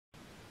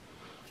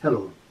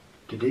Hello,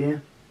 today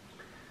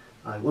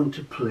I want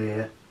to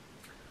play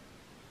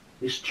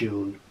this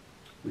tune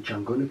which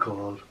I'm going to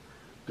call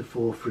The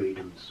Four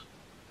Freedoms.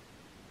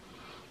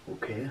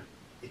 Okay,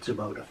 it's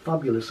about a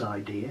fabulous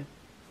idea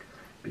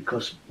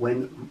because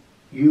when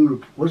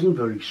Europe wasn't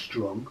very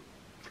strong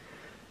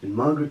and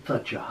Margaret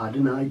Thatcher had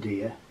an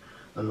idea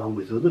along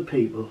with other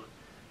people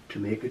to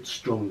make it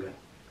stronger.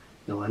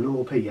 Now I know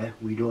up here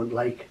we don't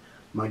like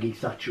Maggie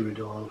Thatcher at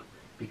all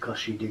because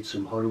she did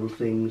some horrible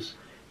things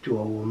to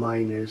our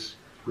miners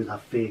with her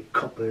fake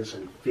coppers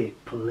and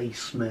fake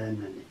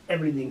policemen and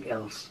everything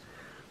else.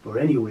 But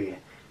anyway,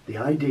 the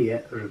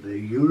idea of a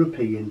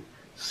European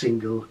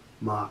single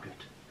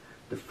market,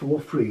 the four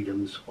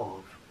freedoms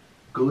of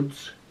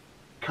goods,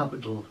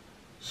 capital,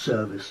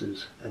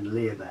 services and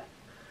labour,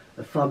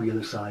 a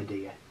fabulous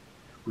idea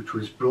which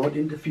was brought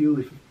into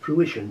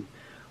fruition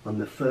on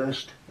the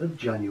 1st of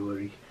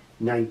January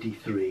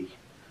 93.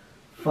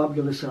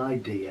 Fabulous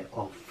idea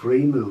of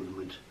free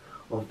movement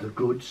of the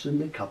goods and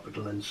the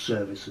capital and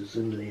services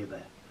and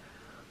labour.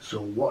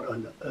 So what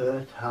on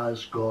earth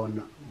has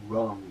gone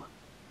wrong?